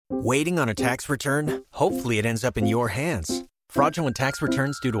Waiting on a tax return? Hopefully it ends up in your hands. Fraudulent tax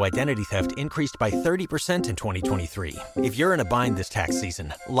returns due to identity theft increased by 30% in 2023. If you're in a bind this tax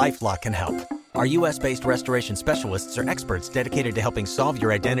season, LifeLock can help. Our U.S.-based restoration specialists are experts dedicated to helping solve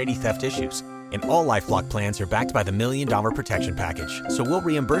your identity theft issues. And all LifeLock plans are backed by the $1 Million Protection Package. So we'll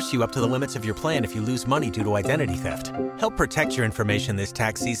reimburse you up to the limits of your plan if you lose money due to identity theft. Help protect your information this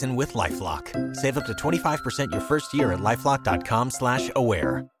tax season with LifeLock. Save up to 25% your first year at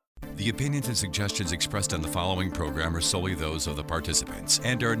LifeLock.com/aware. The opinions and suggestions expressed on the following program are solely those of the participants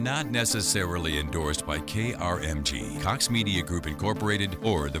and are not necessarily endorsed by KRMG, Cox Media Group Incorporated,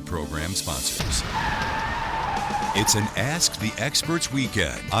 or the program sponsors. It's an Ask the Experts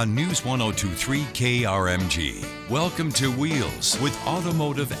weekend on News 102.3 KRMG. Welcome to Wheels with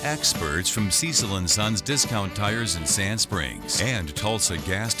automotive experts from Cecil & Sons Discount Tires in Sand Springs and Tulsa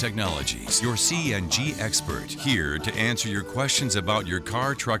Gas Technologies, your CNG expert, here to answer your questions about your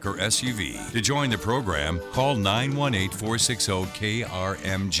car, truck, or SUV. To join the program, call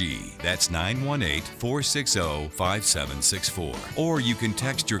 918-460-KRMG. That's 918-460-5764. Or you can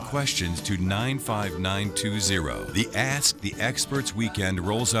text your questions to 95920. The Ask the Experts weekend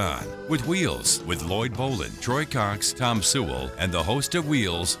rolls on with Wheels with Lloyd Boland, Troy Cox, Tom Sewell, and the host of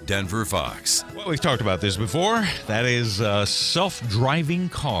Wheels, Denver Fox. Well, we've talked about this before. That is self-driving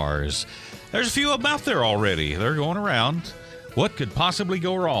cars. There's a few of them out there already. They're going around. What could possibly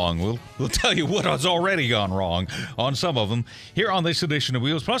go wrong? We'll tell you what has already gone wrong on some of them here on this edition of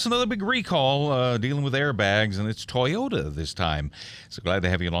Wheels, plus another big recall dealing with airbags, and it's Toyota this time. So glad to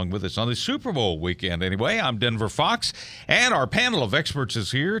have you along with us on this Super Bowl weekend. Anyway, I'm Denver Fox, and our panel of experts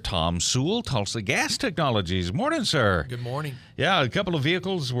is here. Tom Sewell, Tulsa Gas Technologies. Morning, sir. Good morning. Yeah, a couple of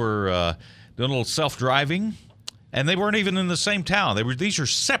vehicles were doing a little self-driving. And they weren't even in the same town. These are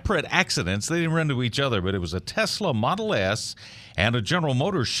separate accidents. They didn't run into each other, but it was a Tesla Model S and a General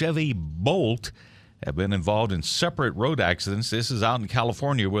Motors Chevy Bolt have been involved in separate road accidents. This is out in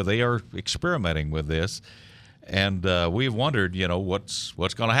California where they are experimenting with this. And we've wondered, what's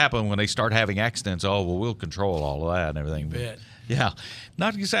going to happen when they start having accidents. Oh, well, we'll control all of that and everything. You bet. Yeah,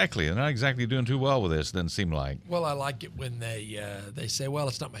 not exactly. They're not exactly doing too well with this, doesn't seem like. Well, I like it when they say, well,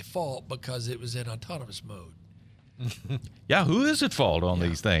 it's not my fault because it was in autonomous mode. Yeah, who is at fault on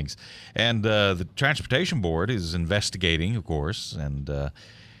these things? And the Transportation Board is investigating, of course, and there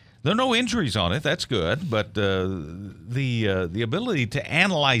are no injuries on it. That's good. But the ability to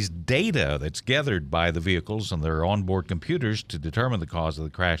analyze data that's gathered by the vehicles and their onboard computers to determine the cause of the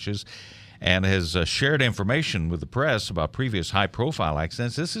crashes and has shared information with the press about previous high-profile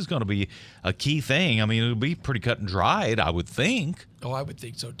accidents, this is going to be a key thing. I mean, it'll be pretty cut and dried, I would think. Oh, I would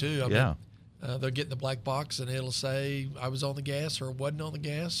think so, too. I mean, they'll get in the black box and it'll say I was on the gas or wasn't on the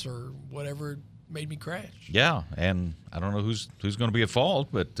gas or whatever made me crash. Yeah, and I don't know who's going to be at fault,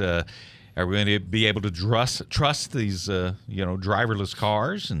 but are we going to be able to trust these driverless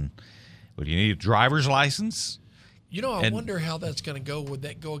cars? And would you need a driver's license? I wonder how that's going to go. Would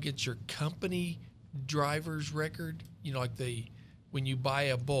that go against your company driver's record? When you buy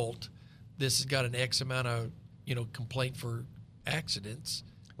a Bolt, this has got an X amount of complaint for accidents.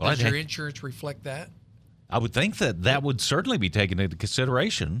 Well, does your insurance reflect that? I would think that would certainly be taken into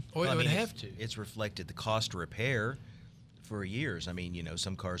consideration. Oh, it would have to. It's reflected the cost of repair for years. I mean,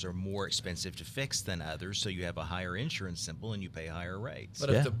 some cars are more expensive to fix than others, so you have a higher insurance symbol and you pay higher rates.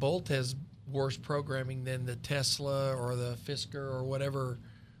 But if the Bolt has worse programming than the Tesla or the Fisker or whatever,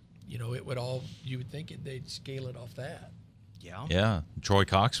 it would you would think they'd scale it off that. Yeah. Troy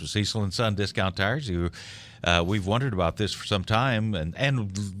Cox with Cecil & Son Discount Tires. We've wondered about this for some time,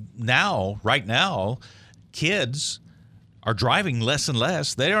 and right now, kids are driving less and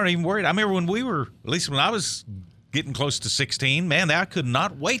less. They aren't even worried. I remember at least when I was getting close to 16, man, I could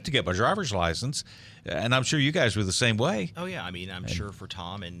not wait to get my driver's license, and I'm sure you guys were the same way. Oh, yeah. I mean, I'm sure for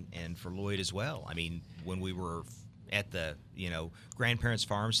Tom and for Lloyd as well. I mean, when we were at the grandparents'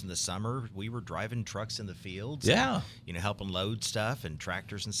 farms in the summer, we were driving trucks in the fields, and, helping load stuff and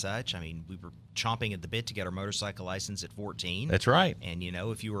tractors and such. I mean, we were chomping at the bit to get our motorcycle license at 14. That's right. And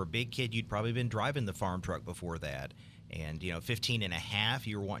if you were a big kid, you'd probably been driving the farm truck before that. And 15 and a half,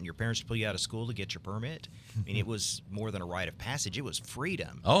 you were wanting your parents to pull you out of school to get your permit. I mean, it was more than a rite of passage; it was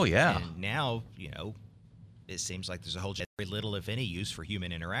freedom. Oh yeah. And now it seems like there's a whole very little, if any, use for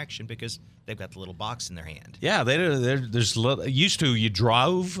human interaction because they've got the little box in their hand. Yeah, there's used to you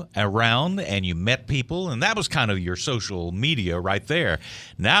drove around and you met people, and that was kind of your social media right there.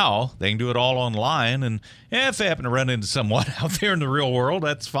 Now they can do it all online, and if they happen to run into someone out there in the real world,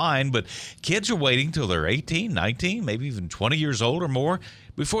 that's fine. But kids are waiting till they're 18, 19, maybe even 20 years old or more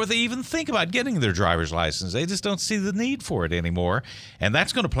before they even think about getting their driver's license. They just don't see the need for it anymore. And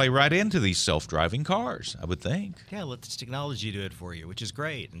that's going to play right into these self-driving cars, I would think. Yeah, let the technology do it for you, which is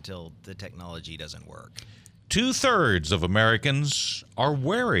great until the technology doesn't work. 2/3 of Americans are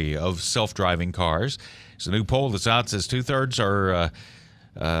wary of self-driving cars. It's a new poll that's out that says 2/3 are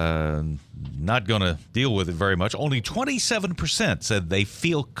not going to deal with it very much. Only 27% said they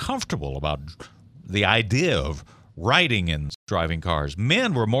feel comfortable about the idea of riding in driving cars.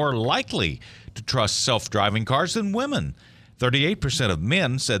 Men were more likely to trust self-driving cars than women. 38% of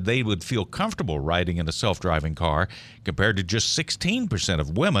men said they would feel comfortable riding in a self-driving car, compared to just 16%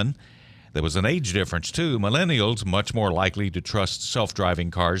 of women. There was an age difference, too. Millennials much more likely to trust self-driving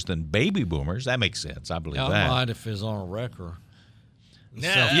cars than baby boomers. That makes sense. I believe that. I mind if it's on a wrecker.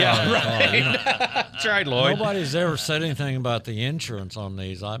 Yeah, right. That's right, Lloyd. Nobody's ever said anything about the insurance on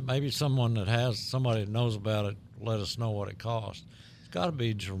these. Maybe somebody that knows about it, let us know what it costs. It's got to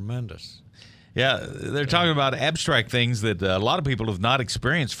be tremendous. Yeah, they're talking about abstract things that a lot of people have not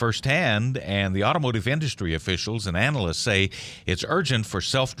experienced firsthand, and the automotive industry officials and analysts say it's urgent for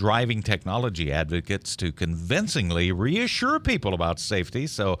self-driving technology advocates to convincingly reassure people about safety.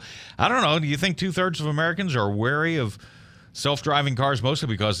 So, I don't know, do you think 2/3 of Americans are wary of self-driving cars mostly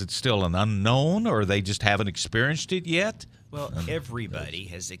because it's still an unknown, or they just haven't experienced it yet? Well, everybody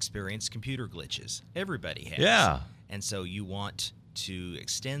has experienced computer glitches. Everybody has. Yeah. And so you want to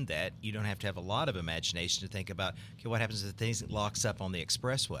extend that. You don't have to have a lot of imagination to think about, okay, what happens if the thing locks up on the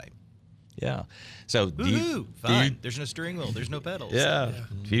expressway? Yeah. So Fine. There's no steering wheel. There's no pedals. Yeah.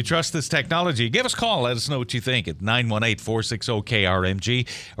 Do you trust this technology? Give us a call. Let us know what you think at 918-460-KRMG,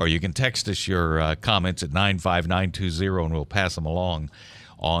 or you can text us your comments at 95920, and we'll pass them along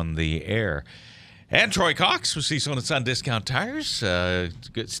on the air. And Troy Cox with Cecil & Son Discount Tires.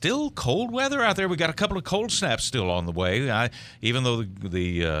 Still cold weather out there. We got a couple of cold snaps still on the way. Even though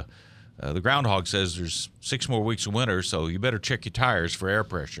the groundhog says there's 6 more weeks of winter, so you better check your tires for air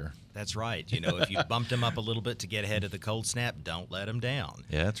pressure. That's right. You know, if you bumped them up a little bit to get ahead of the cold snap, don't let them down.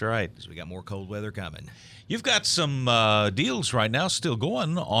 Yeah, that's right. Because we got more cold weather coming. You've got some deals right now still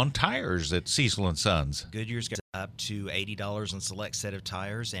going on tires at Cecil & Sons. Goodyear's got up to $80 on select set of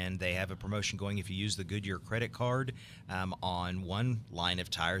tires, and they have a promotion going. If you use the Goodyear credit card on one line of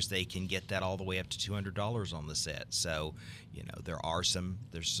tires, they can get that all the way up to $200 on the set. So, you know,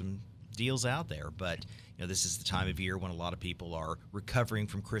 there's some deals out there, but you know, this is the time of year when a lot of people are recovering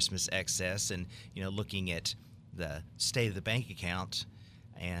from Christmas excess and, you know, looking at the state of the bank account.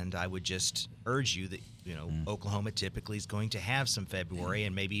 And I would just urge you that, you know, Oklahoma typically is going to have some February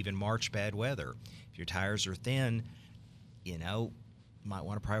and maybe even March bad weather. If your tires are thin, you know, you might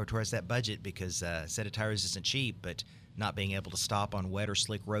want to prioritize that budget, because a set of tires isn't cheap, but not being able to stop on wet or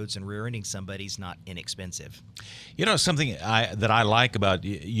slick roads and rear-ending somebody's not inexpensive. You know, something that I like about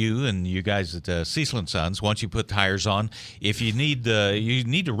you and you guys at Cecil & Sons, once you put tires on, if you need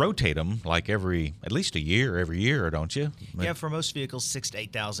to rotate them like every year, don't you? Yeah, for most vehicles, 6,000 to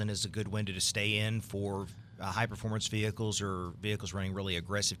 8,000 is a good window to stay in. For high-performance vehicles or vehicles running really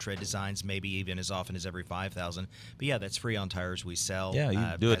aggressive tread designs, maybe even as often as every 5,000. But yeah, that's free on tires we sell. Yeah,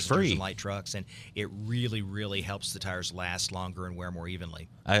 you do it free. And light trucks, and it really, really helps the tires last longer and wear more evenly.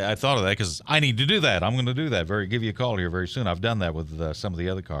 I thought of that because I need to do that. I'm going to do that. Give you a call here very soon. I've done that with some of the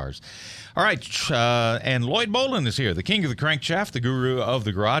other cars. All right, and Lloyd Boland is here, the king of the crankshaft, the guru of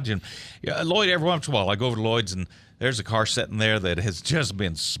the garage. And Lloyd, every once in a while, I go over to Lloyd's and there's a car sitting there that has just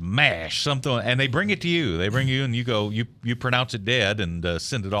been smashed, and they bring it to you. They bring you, and you go, you pronounce it dead and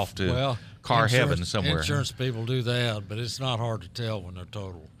send it off to car heaven somewhere. Insurance people do that, but it's not hard to tell when they're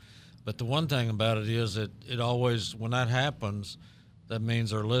total. But the one thing about it is that it always, when that happens, that means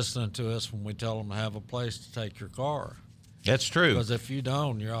they're listening to us when we tell them to have a place to take your car. That's true. Because if you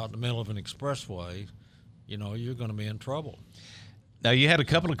don't, you're out in the middle of an expressway, you know, you're going to be in trouble. Now, you had a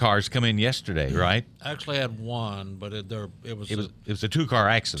couple of cars come in yesterday, right? Actually, I had one, but it was a two-car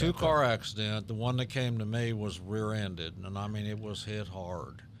accident. Two-car accident. The one that came to me was rear-ended, and I mean, it was hit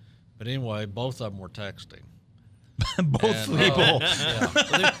hard. But anyway, both of them were texting. Both people.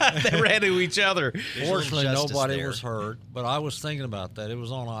 They ran into each other. Fortunately, nobody was hurt, but I was thinking about that. It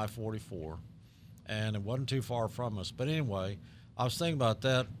was on I-44, and it wasn't too far from us. But anyway, I was thinking about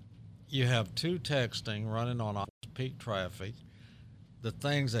that. You have two texting running on peak traffic. The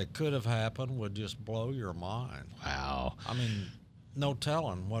things that could have happened would just blow your mind. Wow. I mean, no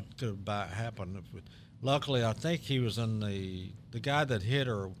telling what could have happened. Luckily, I think he was in the guy that hit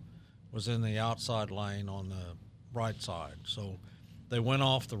her was in the outside lane on the right side. So they went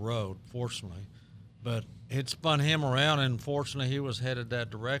off the road, fortunately. But it spun him around, and fortunately he was headed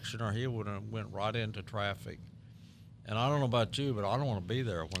that direction, or he would have went right into traffic. And I don't know about you, but I don't want to be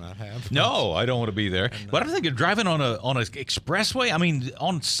there when that happens. No, I don't want to be there. But I'm thinking driving on an expressway. I mean,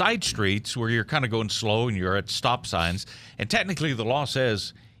 on side streets where you're kind of going slow and you're at stop signs. And technically, the law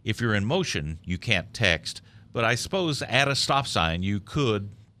says if you're in motion, you can't text. But I suppose at a stop sign, you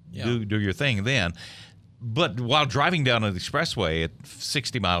could do your thing then. But while driving down an expressway at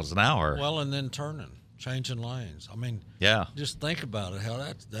 60 miles an hour. Well, and then turning, changing lanes. I mean, just think about it. How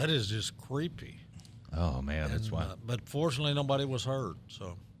that is just creepy. Oh, man, that's why. But fortunately, nobody was hurt.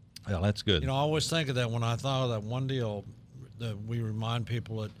 So, well, that's good. You know, I always think of that when I thought of that one deal that we remind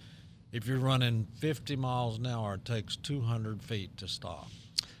people that if you're running 50 miles an hour, it takes 200 feet to stop.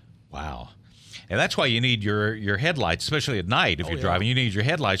 Wow. And that's why you need your headlights, especially at night if you're driving. You need your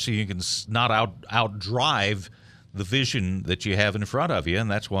headlights so you can not out-drive the vision that you have in front of you. And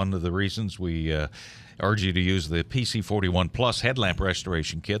that's one of the reasons we urge you to use the PC41 Plus headlamp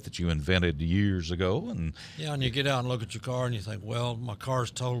restoration kit that you invented years ago. And you get out and look at your car and you think, well, my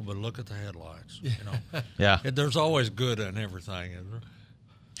car's totaled, but look at the headlights. You know, there's always good in everything, isn't there?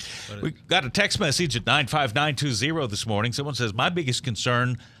 We got a text message at 95920 this morning. Someone says, my biggest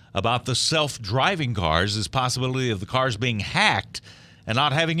concern about the self-driving cars is possibility of the cars being hacked and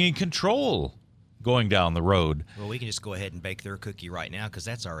not having any control going down the road. Well, we can just go ahead and bake their cookie right now because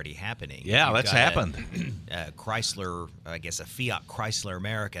that's already happening. Yeah, that's happened. Chrysler, I guess a Fiat Chrysler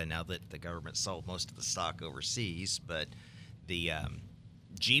America, now that the government sold most of the stock overseas, but the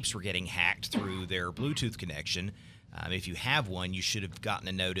Jeeps were getting hacked through their Bluetooth connection. If you have one, you should have gotten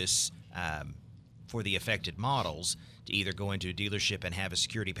a notice for the affected models to either go into a dealership and have a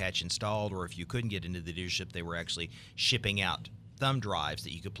security patch installed, or if you couldn't get into the dealership, they were actually shipping out thumb drives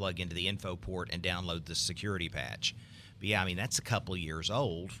that you could plug into the info port and download the security patch. But yeah, I mean, that's a couple years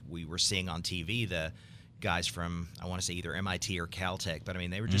old. We were seeing on TV the guys from, I want to say either MIT or Caltech, but I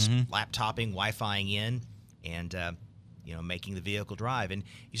mean, they were just laptopping, Wi-Fiing in, and making the vehicle drive. And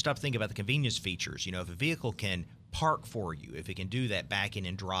you stop to think about the convenience features. You know, if a vehicle can park for you, if it can do that back in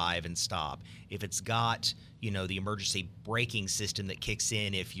and drive and stop, if it's got, the emergency braking system that kicks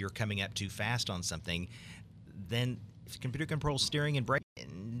in if you're coming up too fast on something, then if computer controls steering and brake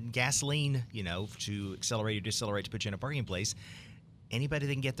and gasoline, to accelerate or decelerate to put you in a parking place, anybody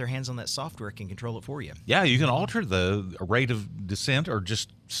that can get their hands on that software can control it for you. Yeah, you can alter the rate of descent or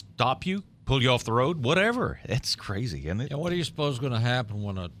just stop you, pull you off the road, whatever. It's crazy, isn't it? And what do you suppose is going to happen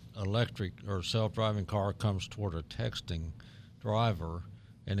when an electric or self-driving car comes toward a texting driver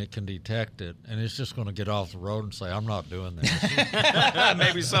and it can detect it, and it's just going to get off the road and say, I'm not doing this?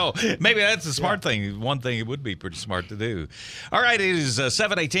 Maybe so. Maybe that's a smart thing. One thing it would be pretty smart to do. All right, it is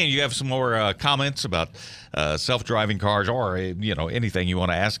 7:18. You have some more comments about self-driving cars or, anything you want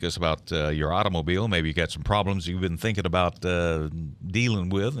to ask us about your automobile. Maybe you got some problems you've been thinking about dealing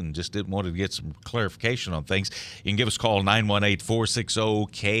with and just didn't want to get some clarification on things. You can give us a call,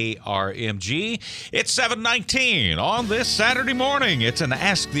 918-460-KRMG. It's 7:19 on this Saturday morning. It's an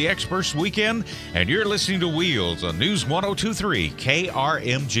Ask the Experts weekend, and you're listening to Wheels on News 102.3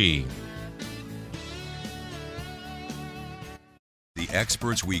 KRMG. The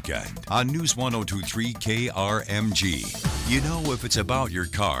Experts Weekend on News 102.3 KRMG. You know, if it's about your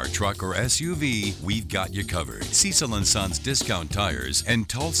car, truck, or SUV, we've got you covered. Cecil & Sons Discount Tires and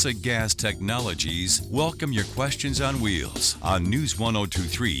Tulsa Gas Technologies welcome your questions on wheels on News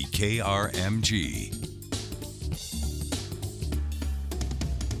 102.3 KRMG.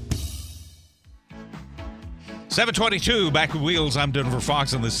 $7:22, back with Wheels. I'm Denver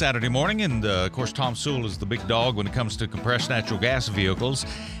Fox on this Saturday morning. And, of course, Tom Sewell is the big dog when it comes to compressed natural gas vehicles.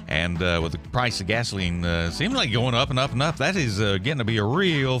 And with the price of gasoline seems like going up and up and up, that is getting to be a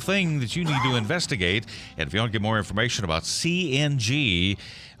real thing that you need to investigate. And if you want to get more information about CNG,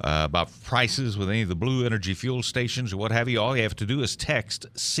 about prices with any of the Blue Energy fuel stations or what have you, all you have to do is text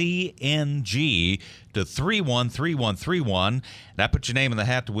CNG to 313131. That puts your name in the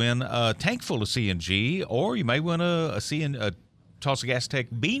hat to win a tank full of CNG, or you may win a Tulsa Gas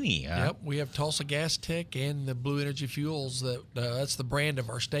Tech beanie. Yep, we have Tulsa Gas Tech and the Blue Energy Fuels. That's the brand of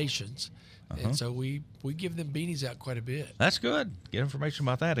our stations. And so we give them beanies out quite a bit. That's good. Get information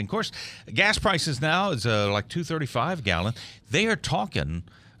about that. And, of course, gas prices now is like $2.35 a gallon. They are talking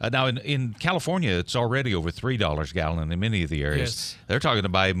now in California, it's already over $3 a gallon in many of the areas. Yes. They're talking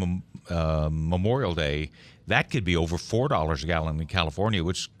about Memorial Day. That could be over $4 a gallon in California,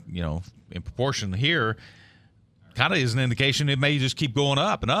 which, in proportion here, kind of is an indication it may just keep going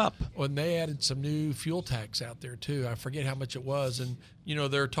up and up. Well, and they added some new fuel tax out there, too. I forget how much it was. And,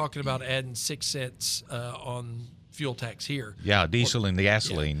 they're talking about adding 6 cents on fuel tax here. Yeah, diesel and the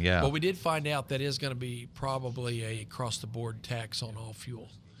gasoline, yeah. Well, we did find out that is going to be probably a across-the-board tax on all fuel.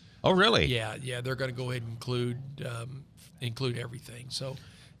 Oh, really? Yeah, they're going to go ahead and include everything. So,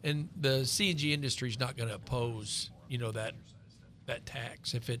 and the CNG industry is not going to oppose, that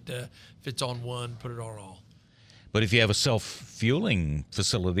tax. If it's on one, put it on all. But if you have a self-fueling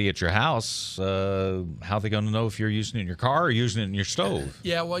facility at your house, how are they going to know if you're using it in your car or using it in your stove?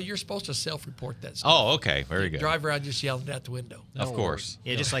 Yeah, well, you're supposed to self-report that stuff. Oh, okay. Very good. Drive around just yelling out the window. Of course.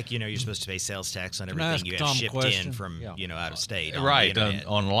 Yeah, just like, you're supposed to pay sales tax on everything you have shipped in from, out of state. Right,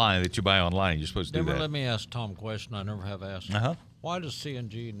 online, that you buy online. You're supposed to do that. Let me ask Tom a question I never have asked. Why does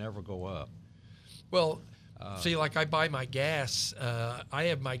CNG never go up? Well, see, like I buy my gas. I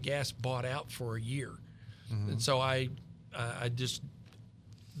have my gas bought out for a year. Mm-hmm. And so I just,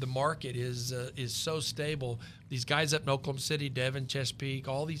 the market is so stable. These guys up in Oklahoma City, Devon, Chesapeake,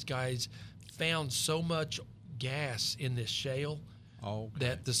 all these guys found so much gas in this shale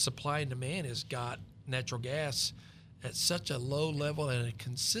that the supply and demand has got natural gas at such a low level and a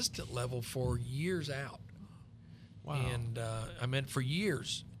consistent level for years out. Wow. And for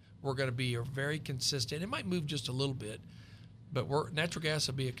years, we're going to be a very consistent. It might move just a little bit, but natural gas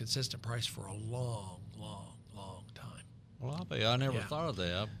will be a consistent price for a long time. Well, I never thought of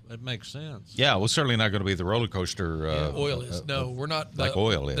that. It makes sense. Yeah, well, certainly not going to be the roller coaster. Oil is. No, we're not. Like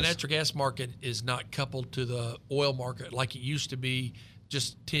oil is. The natural gas market is not coupled to the oil market like it used to be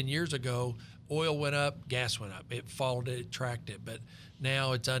just 10 years ago. Oil went up, gas went up. It followed it, it tracked it. But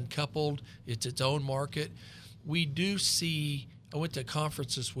now it's uncoupled. It's its own market. We do see, I went to a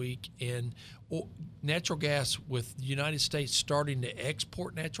conference this week, and natural gas, with the United States starting to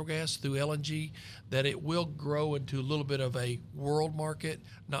export natural gas through LNG, that it will grow into a little bit of a world market,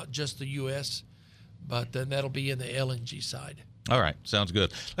 not just the U.S., but then that'll be in the LNG side. All right, sounds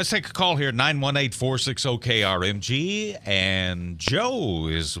good. Let's take a call here, 918-460-KRMG, and Joe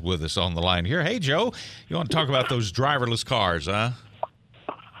is with us on the line here. Hey, Joe, you want to talk about those driverless cars, huh?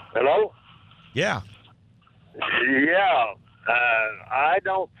 Hello? Yeah. Yeah. I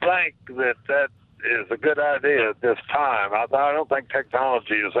don't think that is a good idea at this time. I don't think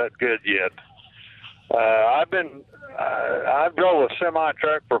technology is that good yet. I've drove a semi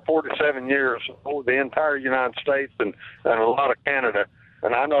truck for 47 years over the entire United States and a lot of Canada,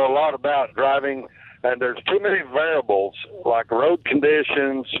 and I know a lot about driving. And there's too many variables like road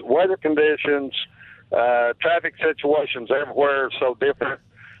conditions, weather conditions, traffic situations everywhere are so different,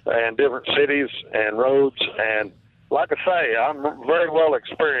 and different cities and roads. And like I say, I'm very well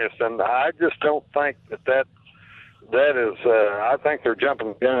experienced, and I just don't think that is. I think they're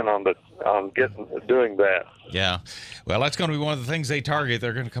jumping the gun on doing that. Yeah, well, that's going to be one of the things they target.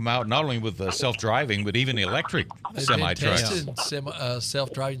 They're going to come out not only with self-driving, but even electric semi-trucks. They've been testing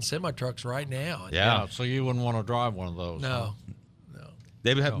self-driving semi-trucks right now. Yeah, so you wouldn't want to drive one of those. No.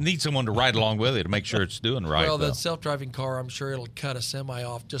 They need someone to ride along with it to make sure it's doing right. Well, the self-driving car, I'm sure it'll cut a semi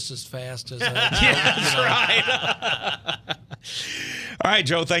off just as fast as. That's right. All right,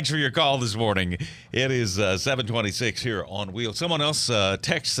 Joe. Thanks for your call this morning. It is 7:26 here on Wheels. Someone else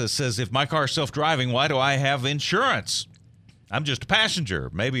texts us, says, "If my car's self-driving, why do I have insurance? I'm just a passenger,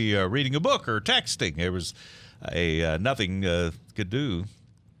 maybe reading a book or texting. There was nothing could do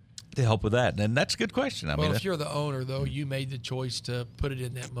to help with that." And that's a good question. I mean, if you're the owner, though, you made the choice to put it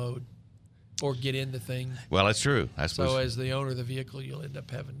in that mode or get in the thing. Well, that's true. I suppose. So as the owner of the vehicle, you'll end up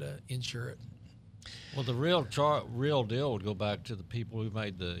having to insure it. Well, the real deal would go back to the people who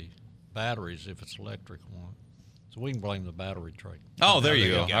made the batteries if it's electric one. So we can blame the battery trade. Oh, there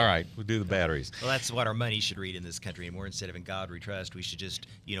you go. All right, we'll do the batteries. Well, that's what our money should read in this country anymore. Instead of "In God We Trust," we should just,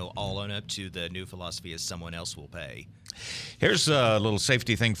 all own up to the new philosophy as someone else will pay. Here's a little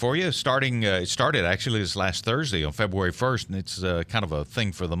safety thing for you. It started actually this last Thursday on February 1st, and it's kind of a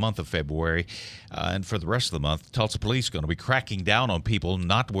thing for the month of February. And for the rest of the month, Tulsa Police are going to be cracking down on people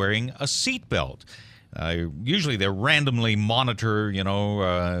not wearing a seatbelt. Usually they randomly monitor,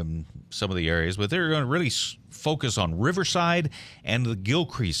 some of the areas, but they're going to really focus on Riverside and the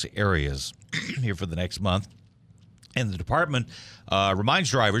Gilcrease areas here for the next month. And the department reminds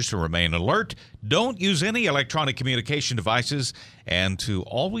drivers to remain alert, don't use any electronic communication devices, and to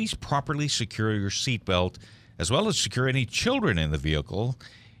always properly secure your seatbelt, as well as secure any children in the vehicle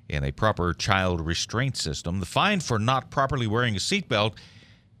in a proper child restraint system. The fine for not properly wearing a seatbelt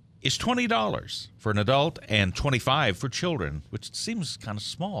is $20 for an adult and $25 for children, which seems kind of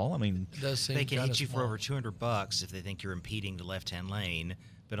small. I mean, they can hit you for over $200 if they think you're impeding the left-hand lane,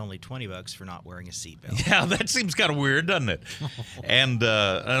 but only $20 for not wearing a seatbelt. Yeah, that seems kind of weird, doesn't it? And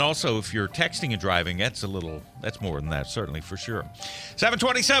also, if you're texting and driving, that's more than that, certainly, for sure.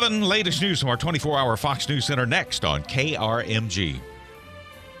 7:27, latest news from our 24-hour Fox News Center next on KRMG.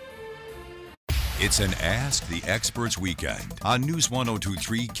 It's an Ask the Experts weekend on News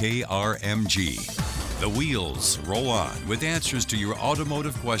 102.3 KRMG. The wheels roll on with answers to your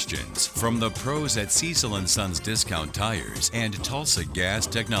automotive questions from the pros at Cecil & Sons Discount Tires and Tulsa Gas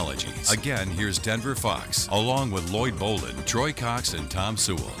Technologies. Again, here's Denver Fox, along with Lloyd Bolin, Troy Cox, and Tom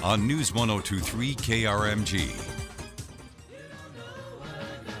Sewell on News 102.3 KRMG.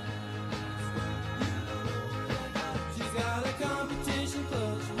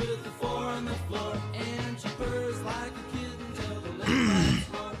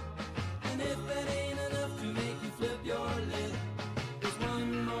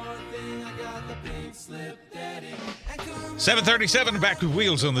 Daddy. 7:37, back with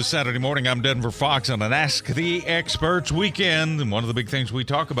Wheels on this Saturday morning. I'm Denver Fox on an Ask the Experts weekend. And one of the big things we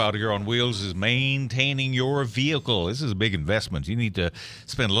talk about here on Wheels is maintaining your vehicle. This is a big investment. You need to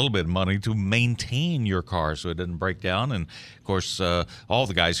spend a little bit of money to maintain your car so it doesn't break down. And, of course, all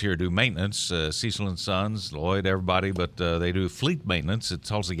the guys here do maintenance, Cecil & Sons, Lloyd, everybody, but they do fleet maintenance at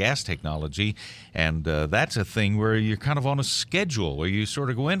Tulsa Gas Technology. And that's a thing where you're kind of on a schedule, where you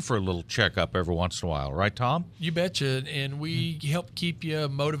sort of go in for a little checkup every once in a while. Right, Tom? You betcha. And we help keep you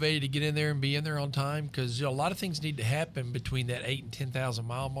motivated to get in there and be in there on time, because a lot of things need to happen between that 8,000 and 10,000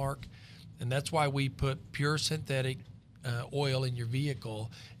 mile mark. And that's why we put pure synthetic oil in your vehicle,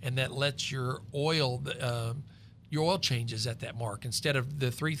 and that lets your oil changes at that mark instead of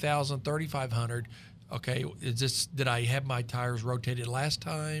the 3,000, 3,500. Okay, did I have my tires rotated last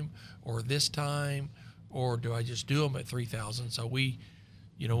time or this time, or do I just do them at 3,000? So we,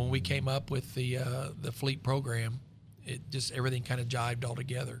 when we came up with the fleet program, it just everything kind of jived all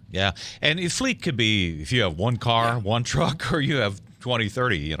together. Yeah, and your fleet could be if you have one car, one truck, or you have 20,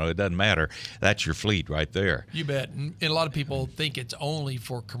 30, it doesn't matter. That's your fleet right there. You bet. And a lot of people think it's only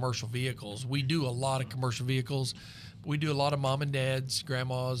for commercial vehicles. We do a lot of commercial vehicles. We do a lot of mom and dads,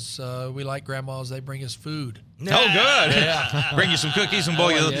 grandmas. We like grandmas. They bring us food. Oh, good. Yeah. Bring you some cookies and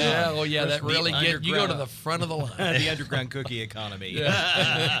boil you. Yeah. That really you go to the front of the line. The underground cookie economy.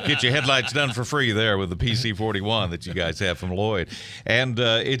 Get your headlights done for free there with the PC41 that you guys have from Lloyd. And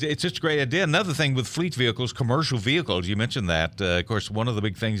it's just a great idea. Another thing with fleet vehicles, commercial vehicles, you mentioned that. Of course, one of the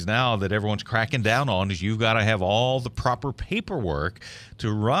big things now that everyone's cracking down on is you've got to have all the proper paperwork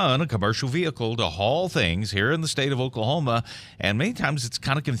to run a commercial vehicle, to haul things here in the state of Oklahoma. And many times it's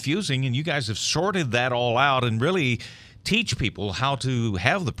kind of confusing, and you guys have sorted that all out and really teach people how to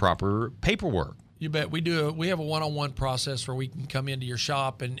have the proper paperwork. You bet. We have a one-on-one process where we can come into your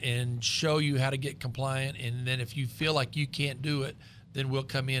shop and show you how to get compliant, and then if you feel like you can't do it, then we'll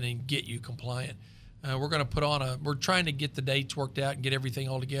come in and get you compliant. We're going to put on we're trying to get the dates worked out and get everything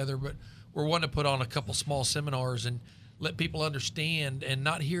all together, but we're wanting to put on a couple small seminars and let people understand and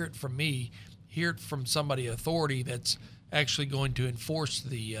not hear it from me, hear it from somebody authority that's actually going to enforce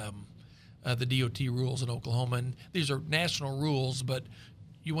the DOT rules in Oklahoma. And these are national rules, but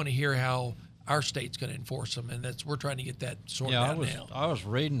you want to hear how our state's going to enforce them, and we're trying to get that sorted out now. I was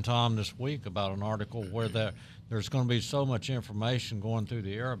reading, Tom, this week about an article where there's going to be so much information going through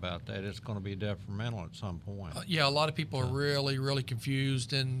the air about that, it's going to be detrimental at some point. A lot of people are really, really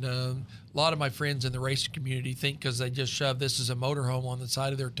confused, and a lot of my friends in the racing community think because they just shove this as a motorhome on the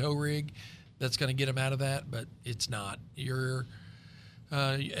side of their tow rig, that's going to get them out of that, but it's not. You're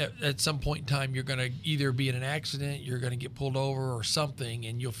at some point in time, you're going to either be in an accident, you're going to get pulled over or something,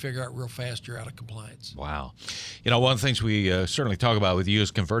 and you'll figure out real fast you're out of compliance. Wow. One of the things we certainly talk about with you is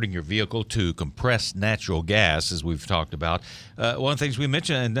converting your vehicle to compressed natural gas, as we've talked about. One of the things we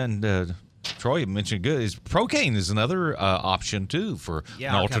mentioned, and then Troy mentioned good, is propane is another option, too, for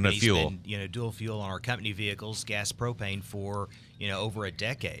an alternate fuel. Been, dual fuel on our company vehicles, gas propane, for over a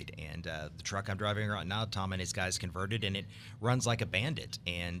decade. And the truck I'm driving right now, Tom and his guys converted, and it runs like a bandit.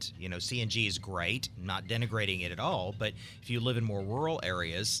 And, CNG is great, not denigrating it at all. But if you live in more rural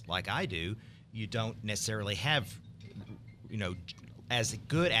areas like I do, you don't necessarily have, as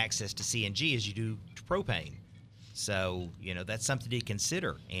good access to CNG as you do to propane. So, that's something to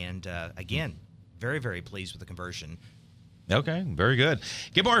consider. And, again, very, very pleased with the conversion. Okay, very good.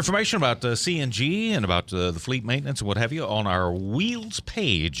 Get more information about CNG and about the fleet maintenance and what have you on our Wheels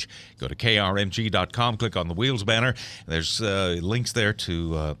page. Go to krmg.com, click on the Wheels banner. There's links there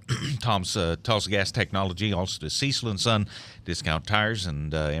to Tom's Tulsa Gas Technology, also to Cecil & Son Discount Tires,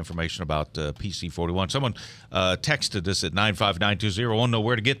 and information about PC41. Someone texted us at 95920. I want to know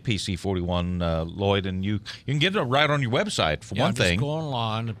where to get PC41, Lloyd, and you can get it right on your website, for one thing. Just go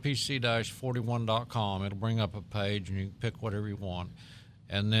online to pc-41.com. It'll bring up a page, and you can pick whatever you want.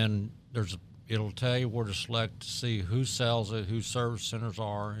 And then it'll tell you where to select to see who sells it, who service centers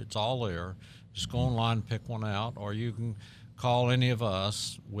are. It's all there. Just go online and pick one out, or you can call any of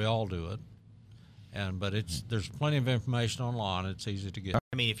us. We all do it. But there's plenty of information online. It's easy to get.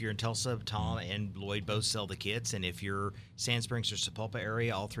 I mean, if you're in Tulsa, Tom and Lloyd both sell the kits, and if you're Sand Springs or Sapulpa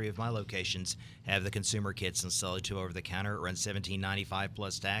area, all three of my locations have the consumer kits and sell it to over the counter. It runs $17.95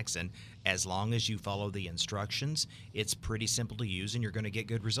 plus tax, and as long as you follow the instructions, it's pretty simple to use, and you're going to get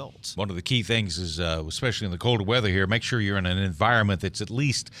good results. One of the key things is, especially in the colder weather here, make sure you're in an environment that's at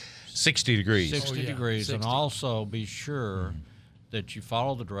least 60 degrees. 60 degrees, 60. And also be sure that you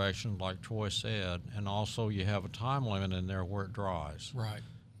follow the directions like Troy said, and also you have a time limit in there where it dries. Right.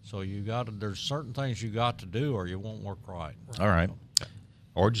 So there's certain things you got to do or you won't work right. All right.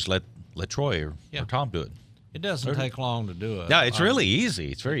 Or just let Troy or Tom do it. It doesn't take long to do it. Yeah, it's really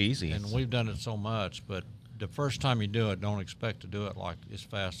easy. It's very easy. And we've done it so much, but the first time you do it, don't expect to do it like as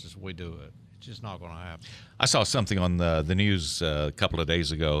fast as we do it. It's just not going to happen. I saw something on the news a couple of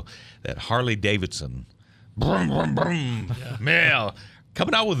days ago that Harley Davidson, boom, boom, boom,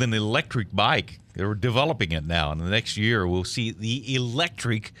 coming out with an electric bike. They're developing it now. In the next year, we'll see the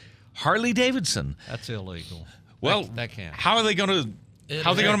electric Harley Davidson. That's illegal. Well, that can't. How are they going to?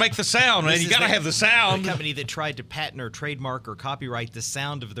 How are they going to make the sound, man? You got to have the sound. The company that tried to patent or trademark or copyright the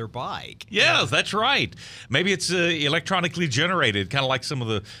sound of their bike. Yes, that's right. Maybe it's electronically generated, kind of like some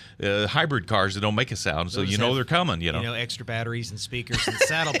of the hybrid cars that don't make a sound, so they're coming. You know, extra batteries and speakers and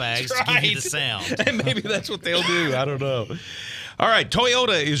saddlebags to give you the sound. And maybe that's what they'll do. I don't know. All right,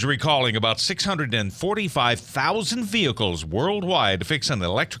 Toyota is recalling about 645,000 vehicles worldwide to fix an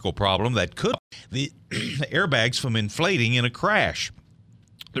electrical problem that could the airbags from inflating in a crash.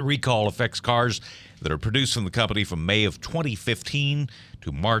 The recall affects cars that are produced from the company from May of 2015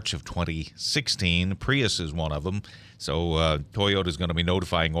 to March of 2016. Prius is one of them. So Toyota is going to be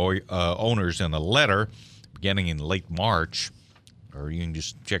notifying owners in a letter beginning in late March, or you can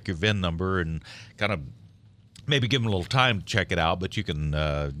just check your VIN number and kind of maybe give them a little time to check it out, but you can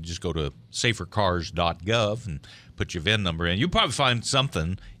just go to safercars.gov and put your VIN number in. You'll probably find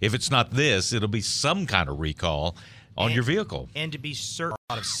something. If it's not this, it'll be some kind of recall on your vehicle. And to be certain,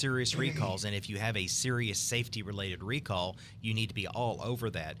 a lot of serious recalls, and if you have a serious safety-related recall, you need to be all over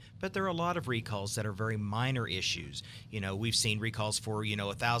that. But there are a lot of recalls that are very minor issues. We've seen recalls for, 1,000,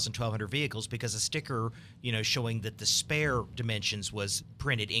 1,200 vehicles because a sticker, showing that the spare dimensions was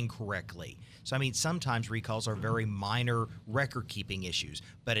printed incorrectly. So, sometimes recalls are very minor record-keeping issues,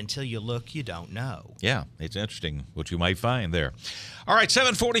 but until you look, you don't know. Yeah, it's interesting what you might find there. All right,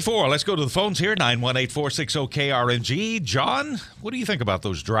 744. Let's go to the phones here, 918-460-KRNG. John, what do you think about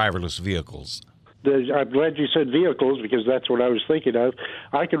those driverless vehicles? I'm glad you said vehicles because that's what I was thinking of.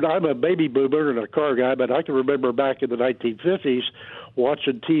 I'm a baby boomer and a car guy, but I can remember back in the 1950s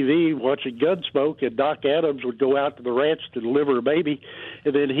watching TV, watching Gunsmoke, and Doc Adams would go out to the ranch to deliver a baby,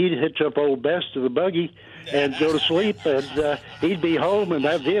 and then he'd hitch up old Bess to the buggy and go to sleep, and he'd be home, and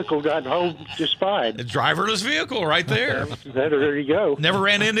that vehicle got home just fine. A driverless vehicle right there. There you go. Never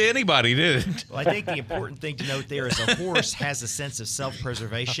ran into anybody, did it? Well, I think the important thing to note there is a horse has a sense of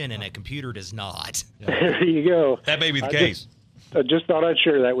self-preservation, and a computer does not. There you go. That may be the case. I just thought I'd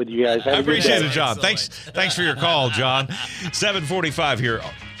share that with you guys. I appreciate it, John. Thanks for your call, John. 7:45 here.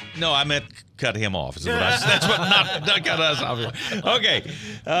 No, I meant cut him off. That's what not cut us off. Okay.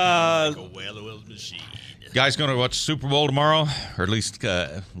 Guys going to watch Super Bowl tomorrow, or at least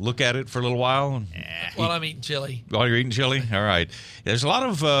look at it for a little while? Well, I'm eating chili. Oh, you're eating chili? All right. There's a lot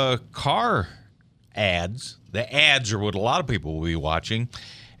of car ads. The ads are what a lot of people will be watching,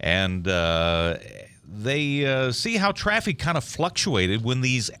 and they see how traffic kind of fluctuated when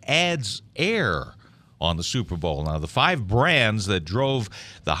these ads air on the Super Bowl. Now, the 5 brands that drove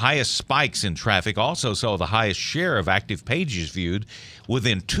the highest spikes in traffic also saw the highest share of active pages viewed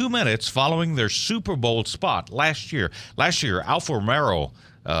within 2 minutes following their Super Bowl spot last year. Alfa Romero,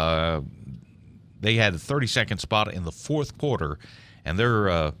 they had a 30-second spot in the fourth quarter, and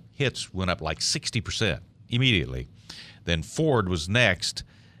their hits went up like 60% immediately. Then Ford was next.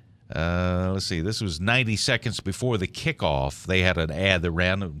 Let's see, this was 90 seconds before the kickoff. They had an ad that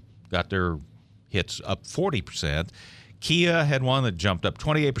ran and got their hits up 40%. Kia had one that jumped up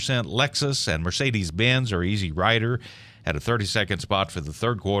 28%. Lexus and Mercedes-Benz or Easy Rider had a 30-second spot for the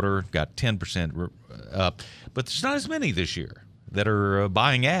third quarter, got 10% up. But there's not as many this year that are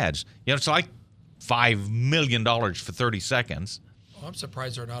buying ads. It's like $5 million for 30 seconds. Well, I'm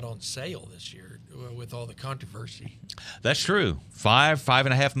surprised they're not on sale this year with all the controversy. That's true.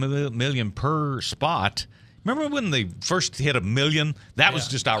 $5.5 million per spot. Remember when they first hit $1 million? That was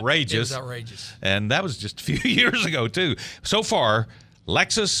just outrageous. It was outrageous. And that was just a few years ago, too. So far,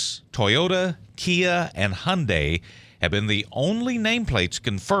 Lexus, Toyota, Kia, and Hyundai have been the only nameplates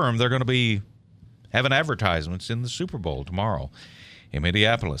confirmed they're going to be having advertisements in the Super Bowl tomorrow in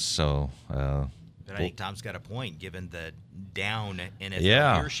Minneapolis. So But I think Tom's got a point, given the down NFL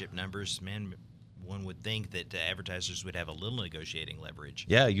viewership numbers. Man, one would think that advertisers would have a little negotiating leverage.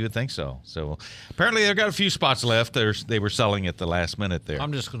 Yeah, you would think so. So apparently they've got a few spots left. They were selling at the last minute there.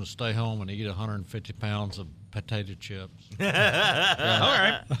 I'm just going to stay home and eat 150 pounds of potato chips. All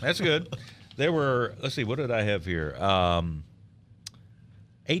right, that's good. There were, let's see, what did I have here?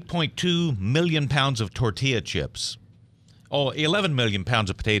 8.2 million pounds of tortilla chips. Oh, 11 million pounds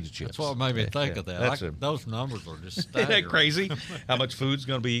of potato chips. That's what made me think of that. Those numbers are just staggering. Isn't that crazy? How much food's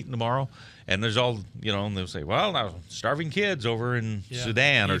going to be eaten tomorrow? And there's all, and they'll say, well, now starving kids over in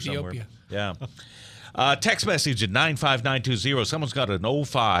Sudan or Ethiopia. somewhere. Yeah. Text message at 95920. Someone's got an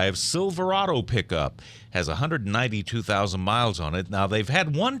 05 Silverado pickup. Has 192,000 miles on it. Now, they've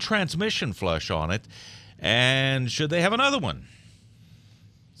had one transmission flush on it. And should they have another one?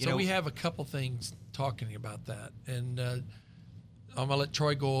 So we have a couple things talking about that. And I'm going to let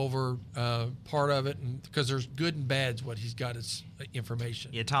Troy go over part of it, because there's good and bad's what he's got as information.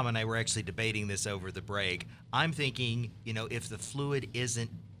 Yeah, Tom and I were actually debating this over the break. I'm thinking, if the fluid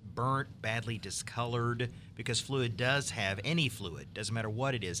isn't burnt, badly discolored, because fluid does have, any fluid, doesn't matter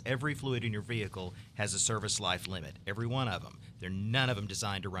what it is, every fluid in your vehicle has a service life limit, every one of them. They're none of them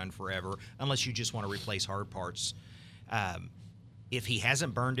designed to run forever, unless you just want to replace hard parts. If he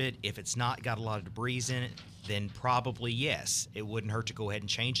hasn't burned it, if it's not got a lot of debris in it, then probably yes, it wouldn't hurt to go ahead and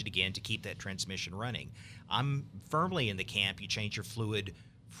change it again to keep that transmission running. I'm firmly in the camp you change your fluid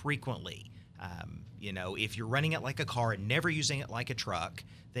frequently. If you're running it like a car and never using it like a truck,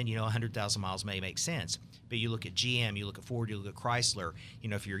 then 100,000 miles may make sense. But you look at GM, you look at Ford, you look at Chrysler.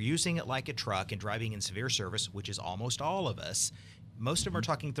 If you're using it like a truck and driving in severe service, which is almost all of us, most of them are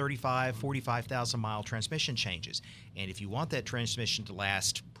talking 35, 45,000 mile transmission changes. And if you want that transmission to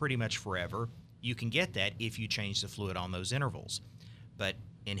last pretty much forever, you can get that if you change the fluid on those intervals. But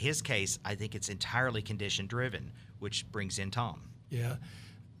in his case, I think it's entirely condition driven, which brings in Tom. Yeah.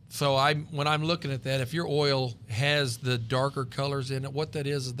 So when I'm looking at that, if your oil has the darker colors in it, what that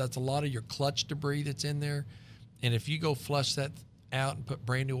is that's a lot of your clutch debris that's in there. And if you go flush that out and put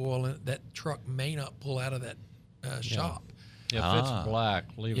brand new oil in it, that truck may not pull out of that shop. Yeah, if it's black,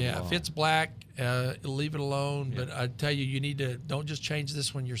 leave it alone. Yeah, if it's black, leave it alone. Yeah. But I tell you, you need to, don't just change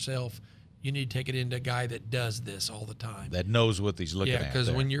this one yourself. You need to take it into a guy that does this all the time. That knows what he's looking at. Yeah, because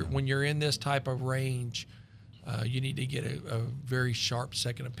when you're in this type of range, you need to get a very sharp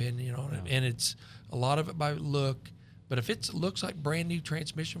second opinion on it. And it's a lot of it by look. But if it looks like brand new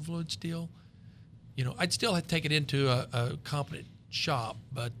transmission fluid still, I'd still have to take it into a competent shop,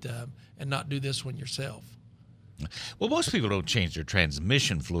 but and not do this one yourself. Well, most people don't change their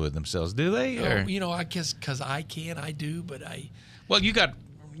transmission fluid themselves, do they? I guess because I do, but Well, you got,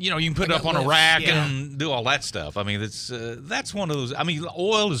 you can put it up on a rack and do all that stuff. I mean, that's one of those. I mean,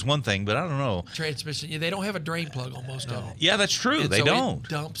 oil is one thing, but I don't know. Transmission, they don't have a drain plug on most of them. Yeah, that's true. They don't. It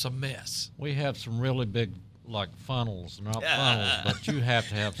dumps a mess. We have some really big, funnels, not funnels, but you have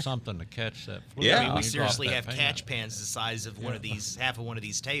to have something to catch that fluid. Yeah, I mean, we seriously have catch pans the size of half of one of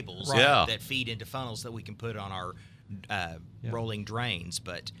these tables that feed into funnels that we can put on our rolling drains.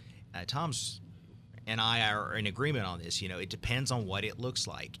 But Tom's and I are in agreement on this. It depends on what it looks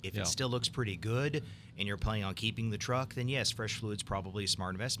like. If it still looks pretty good and you're planning on keeping the truck, then yes, fresh fluid's probably a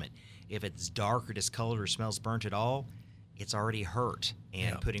smart investment. If it's dark or discolored or smells burnt at all, it's already hurt,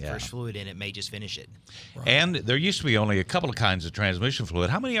 and putting fresh fluid in it may just finish it. Right. And there used to be only a couple of kinds of transmission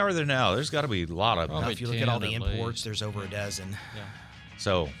fluid. How many are there now? There's got to be a lot of them. If you look at all the imports, there's over a dozen. Yeah.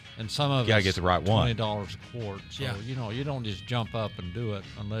 So, and some of you got to get the right one. $20 a quart. So, you don't just jump up and do it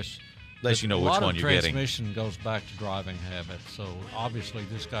unless you know which one you're getting. Transmission goes back to driving habits. So, obviously,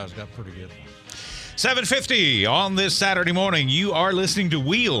 this guy's got pretty good ones. 7:50 on this Saturday morning. You are listening to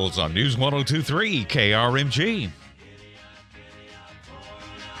Wheels on News 102.3 KRMG.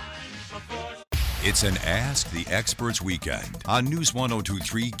 It's an Ask the Experts weekend on News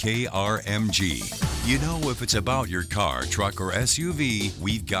 102.3 KRMG. You know, if it's about your car, truck, or SUV,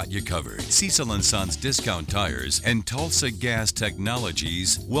 we've got you covered. Cecil & Sons Discount Tires and Tulsa Gas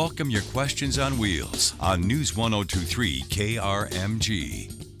Technologies welcome your questions on wheels on News 102.3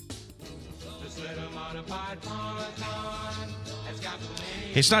 KRMG.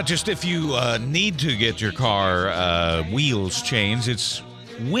 It's not just if you need to get your car wheels changed, it's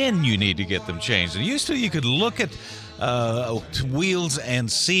when you need to get them changed. And used to, you could look at wheels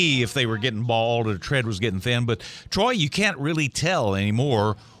and see if they were getting bald or the tread was getting thin. But, Troy, you can't really tell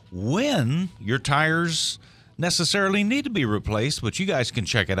anymore when your tires necessarily need to be replaced, but you guys can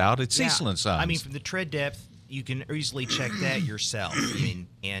check it out at Cecil & Sons. I mean, from the tread depth, you can easily check that yourself. I mean,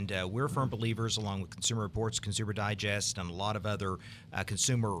 And we're firm believers, along with Consumer Reports, Consumer Digest, and a lot of other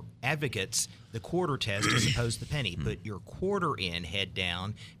consumer advocates, the quarter test as opposed to the penny. Put your quarter in, head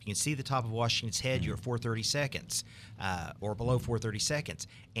down. If you can see the top of Washington's head, you're at 430 seconds or below 430 seconds.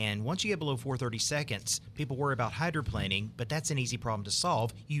 And once you get below 430 seconds, people worry about hydroplaning, but that's an easy problem to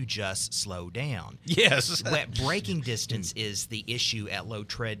solve. You just slow down. Yes. Wet braking distance is the issue at low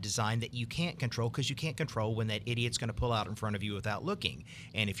tread design that you can't control, because you can't control when that idiot's going to pull out in front of you without looking.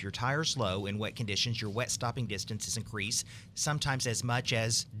 And if your tire's low in wet conditions, your wet stopping distance is increased, sometimes as much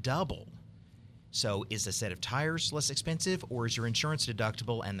as double. So is a set of tires less expensive, or is your insurance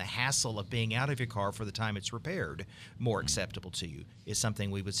deductible and the hassle of being out of your car for the time it's repaired more acceptable to you? Is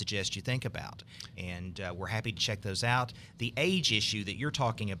something we would suggest you think about. And we're happy to check those out. The age issue that you're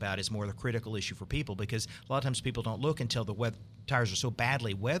talking about is more the critical issue for people, because a lot of times people don't look until the tires are so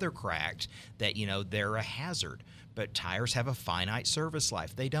badly weather cracked that, they're a hazard. But tires have a finite service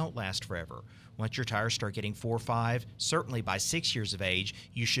life. They don't last forever. Once your tires start getting 4 or 5, certainly by 6 years of age,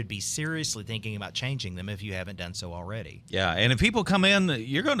 you should be seriously thinking about changing them if you haven't done so already. Yeah, and if people come in,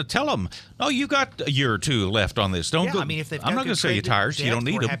 you're going to tell them, "No, you got a year or two left on this. Don't go." I mean, if they've I'm not going to sell you tires. You don't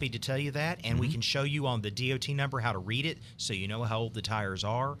need them. We're happy to tell you that, and we can show you on the DOT number how to read it, so you know how old the tires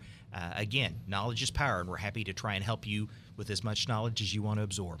are. Again, knowledge is power, and we're happy to try and help you with as much knowledge as you want to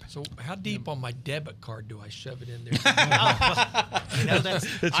absorb. So how deep on my debit card do I shove it in there?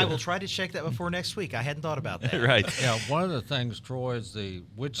 I will try to check that before next week. I hadn't thought about that. Right. Yeah, one of the things, Troy, is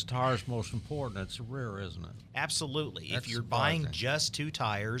which tire is most important. It's the rear, isn't it? Absolutely. That's if you're surprising. buying just 2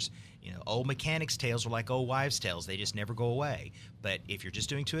 tires, old mechanics' tales are like old wives' tales. They just never go away. But if you're just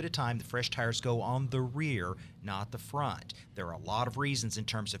doing 2 at a time, the fresh tires go on the rear, not the front. There are a lot of reasons in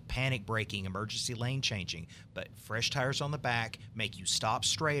terms of panic braking, emergency lane changing, but fresh tires on the back make you stop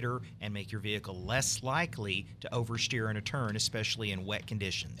straighter and make your vehicle less likely to oversteer in a turn, especially in wet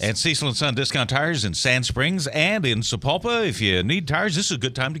conditions. And Cecil & Son Discount Tires in Sand Springs and in Sapulpa. If you need tires, this is a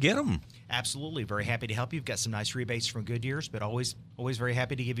good time to get them. Absolutely. Very happy to help you. We've got some nice rebates from Goodyear's, but always very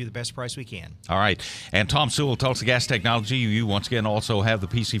happy to give you the best price we can. All right. And Tom Sewell, Tulsa Gas Technology, you once again also have the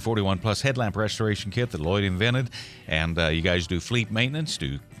PC41 Plus headlamp restoration kit that Lloyd invented. And you guys do fleet maintenance,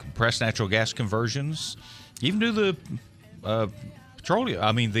 do compressed natural gas conversions, even do the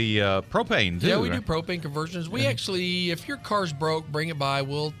propane too. Yeah, we do propane conversions. We actually, if your car's broke, bring it by.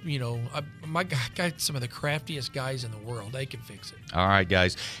 We'll, I got some of the craftiest guys in the world. They can fix it. All right,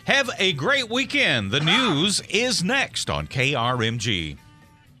 guys. Have a great weekend. The news is next on KRMG.